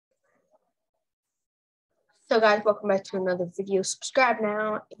So guys, welcome back to another video. Subscribe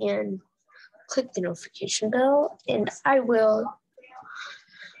now and click the notification bell, and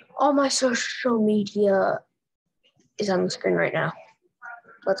all my social media is on the screen right now.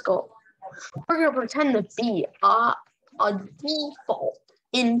 Let's go. We're gonna pretend to be a default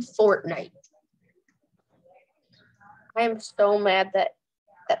in Fortnite. I am so mad that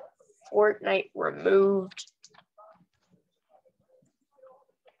Fortnite removed.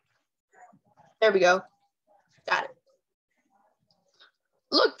 There we go. Got it.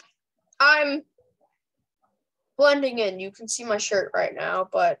 Look, I'm blending in. You can see my shirt right now,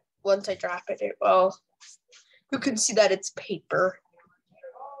 but once I drop it, you can see that it's paper.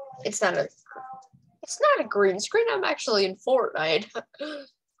 It's not a green screen. I'm actually in Fortnite.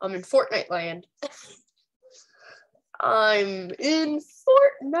 I'm in Fortnite land. I'm in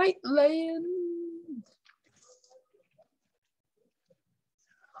Fortnite land.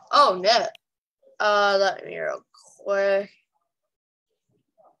 Oh, no. Let me real quick.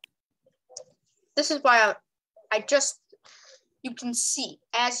 This is why you can see,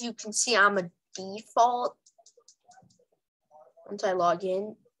 I'm a default. Once I log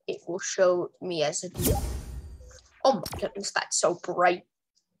in, it will show me as a default. Oh my goodness, that's so bright.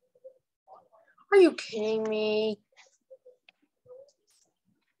 Are you kidding me?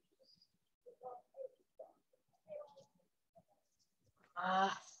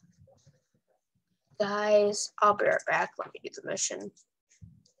 Guys, I'll be right back. Let me do the mission.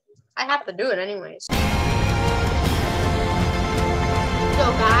 I have to do it anyways. So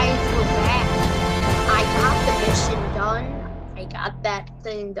guys, we're back. I got the mission done. I got that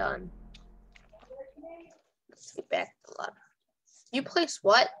thing done. Let's get back to the lab. You place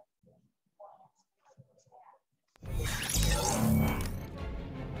what?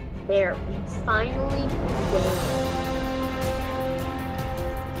 There, we finally did.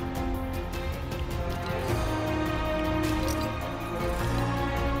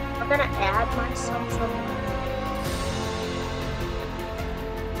 I'm gonna add myself some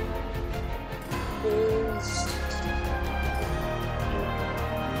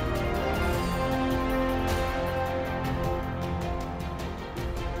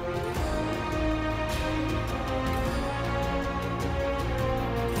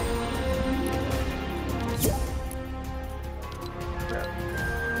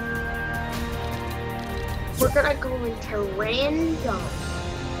we're gonna go into random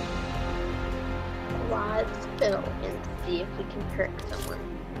live fill and see if we can trick someone.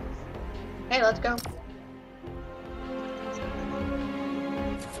 Okay, let's go.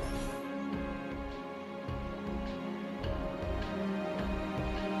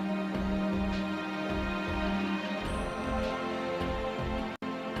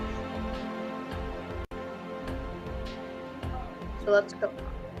 So let's go.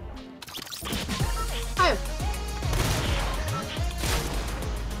 Hi.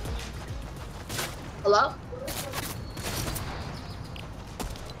 Hello?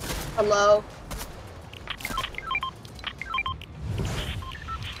 Hello?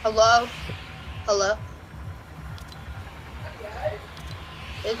 Hello? Hello?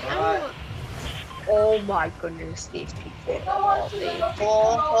 Is anyone... Oh my goodness, these people.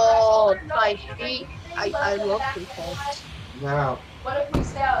 Oh, my feet. I love people. No. What if we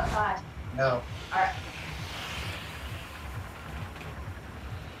stay outside? No. Alright.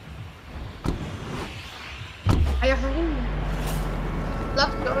 I heard.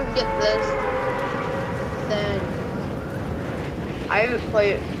 Let's go and get this. Then I haven't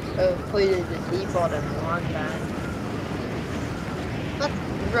played the default in a long time. Let's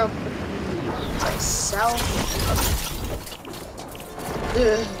real quickly myself.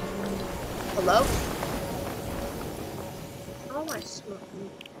 Hello? How am I smoking?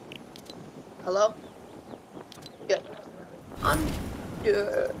 Hello? Good. I'm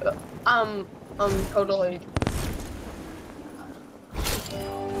totally.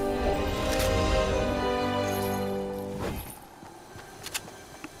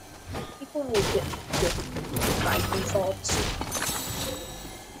 People will get by defaults.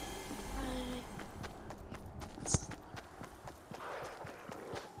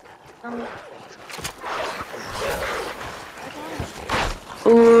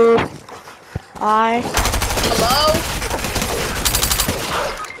 Hi. Hello?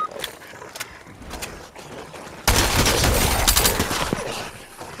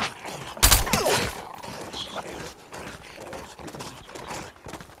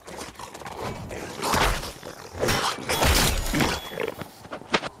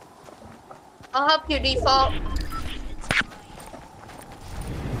 I'll help you, default.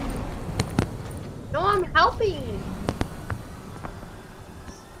 No, I'm helping.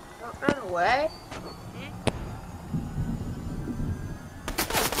 Don't run away.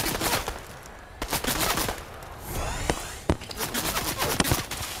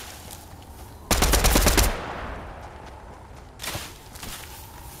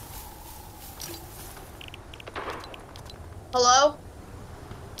 Hello?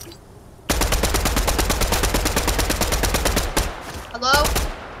 Hello?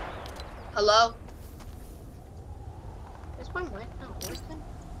 Hello? Is my mic not working?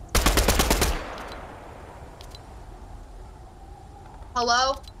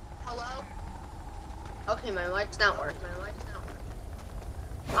 Hello? Hello? Okay, my mic's not working.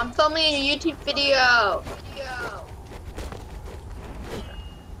 I'm filming a YouTube video.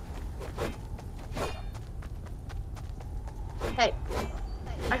 Hey,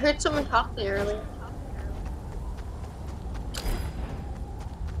 I heard someone talking earlier.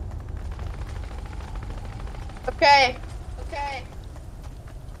 Okay.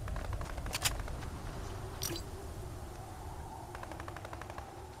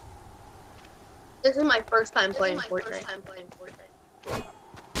 This is my first time playing Fortnite.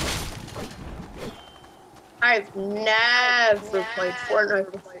 I've never played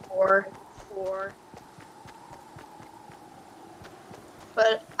Fortnite before.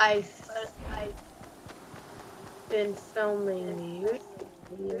 But I've been filming YouTube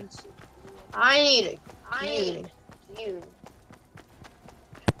videos. I need a view.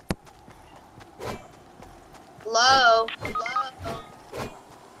 Hello?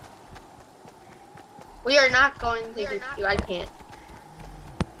 We are not going to get you. I can't.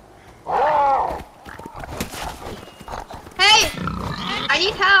 Hey! I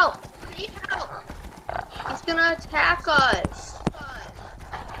need help! He's gonna attack us.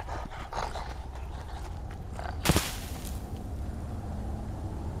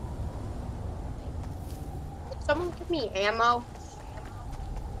 Can someone give me ammo?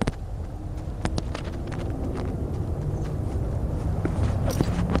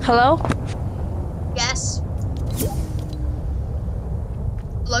 Hello? Yes.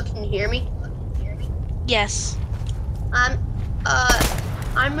 Hello, can you hear me? Yes.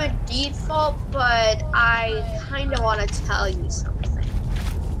 I'm a default, but I kind of want to tell you something.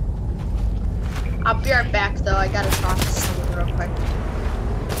 I'll be right back, though. I gotta talk to someone real quick.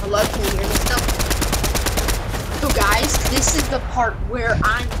 Hello, can you hear me still? So, guys, this is the part where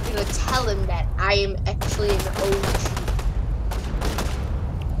I'm gonna tell him that I am actually an OG.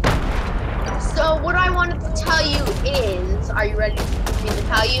 So, what I wanted to tell you is, are you ready for me to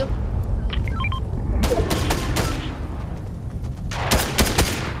tell you?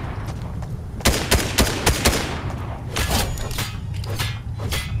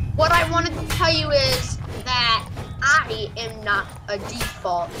 What I wanted to tell you is that I am not a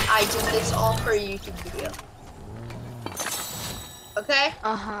default. I did this all for a YouTube video. Okay?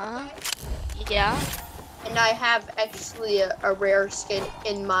 Uh-huh. Yeah. And I have actually a rare skin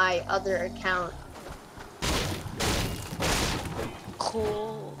in my other account.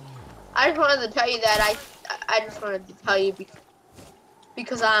 Cool. I just wanted to tell you that I just wanted to tell you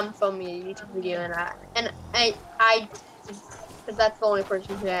because I'm filming a YouTube video and I because that's the only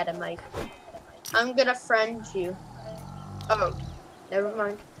person who had a mic. I'm gonna friend you. Oh, never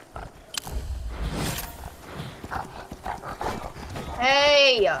mind.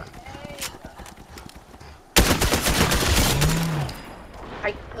 Hey!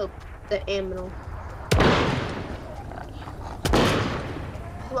 I killed the animal.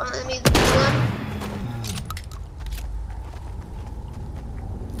 You want to let me do one?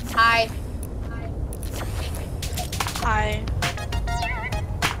 Hi. Hi.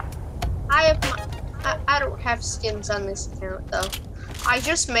 I don't have skins on this account though. I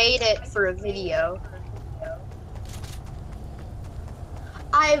just made it for a video.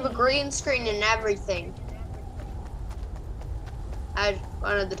 I have a green screen and everything. I just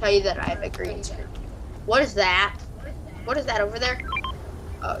wanted to tell you that I have a green screen. What is that? What is that over there?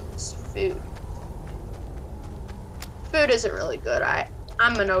 Oh, it's food. Food isn't really good.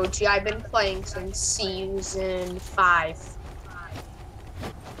 I'm an OG. I've been playing since season 5.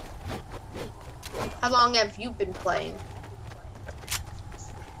 How long have you been playing?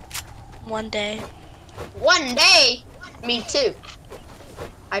 1 day. 1 day? Me too.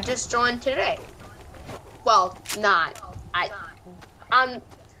 I just joined today. Well, I'm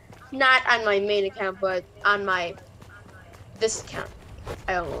not on my main account, but on this account.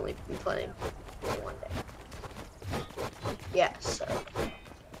 I only been playing for 1 day. Yeah, so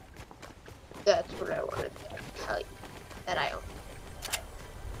that's what I wanted to tell you that I own.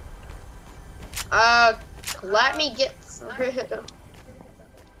 Let me get through.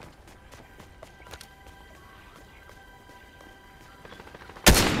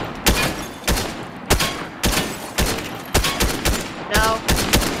 No.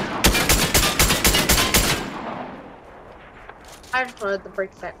 I just wanted to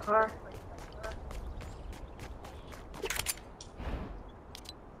break that car.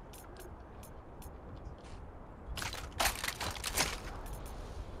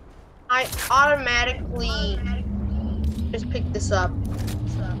 I automatically just picked this up.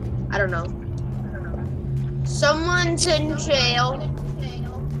 I don't know. Someone's in jail.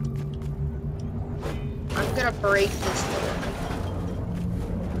 I'm gonna break this door.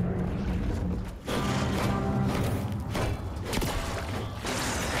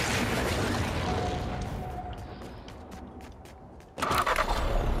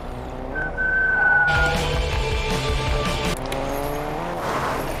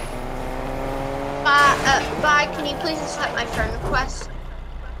 Bye, can you please accept my friend request?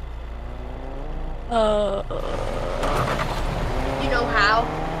 You know how?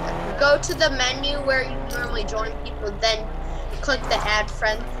 Go to the menu where you normally join people, then click the add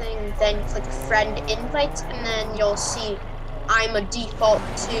friend thing, then click friend invites, and then you'll see I'm a default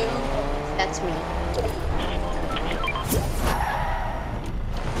too. That's me.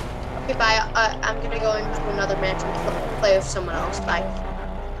 Okay, bye. I'm gonna go into another match and play with someone else. Bye.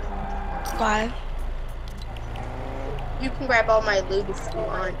 Bye. You can grab all my loot if you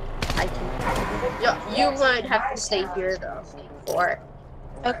want. I can. You might have to stay here though for it.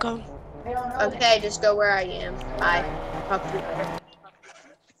 Okay. Okay, just go where I am. Bye. Talk to you later.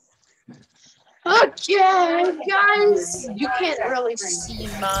 Okay, guys, you can't really see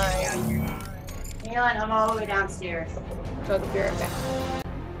mine. Nealon, I'm all the way downstairs. So be right back.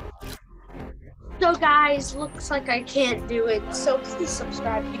 So guys, looks like I can't do it. So please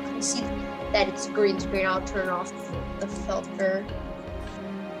subscribe. You can see that it's green screen. I'll turn off the filter.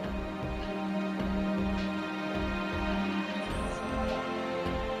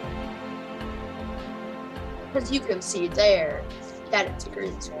 Because you can see there that it's a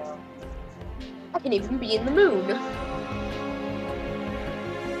green screen. I can even be in the moon.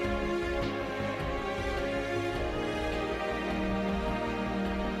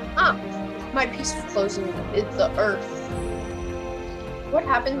 My piece of clothing is the earth. What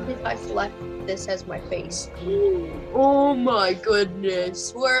happens if I select this as my face? Oh my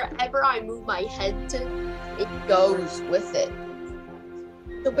goodness. Wherever I move my head to, it goes with it.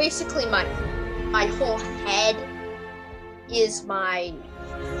 So basically my whole head is my...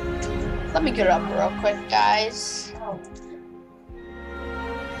 Let me get it up real quick, guys.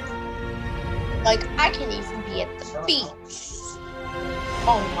 Like, I can even be at the beach.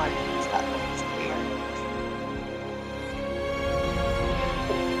 Oh my goodness, that looks weird.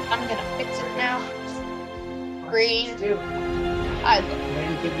 I'm gonna fix it now. Green. I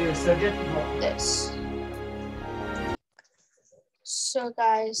love this. So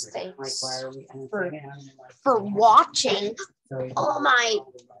guys, thanks for watching. All my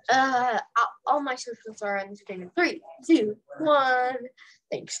socials are on the screen. 3, 2, 1.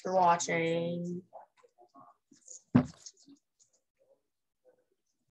 Thanks for watching.